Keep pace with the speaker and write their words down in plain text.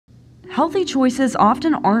Healthy choices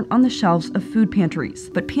often aren't on the shelves of food pantries,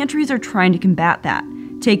 but pantries are trying to combat that.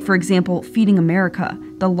 Take, for example, Feeding America,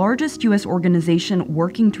 the largest U.S. organization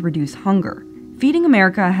working to reduce hunger. Feeding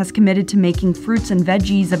America has committed to making fruits and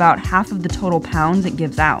veggies about half of the total pounds it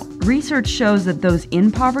gives out. Research shows that those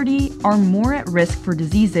in poverty are more at risk for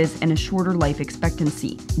diseases and a shorter life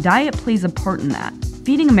expectancy. Diet plays a part in that.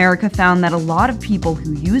 Feeding America found that a lot of people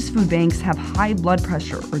who use food banks have high blood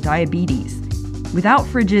pressure or diabetes. Without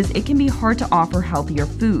fridges, it can be hard to offer healthier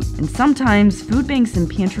food, and sometimes food banks and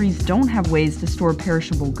pantries don't have ways to store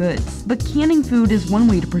perishable goods. But canning food is one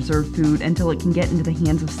way to preserve food until it can get into the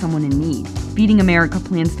hands of someone in need. Feeding America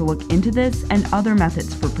plans to look into this and other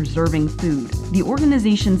methods for preserving food. The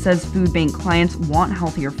organization says food bank clients want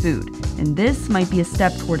healthier food, and this might be a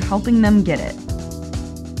step toward helping them get it.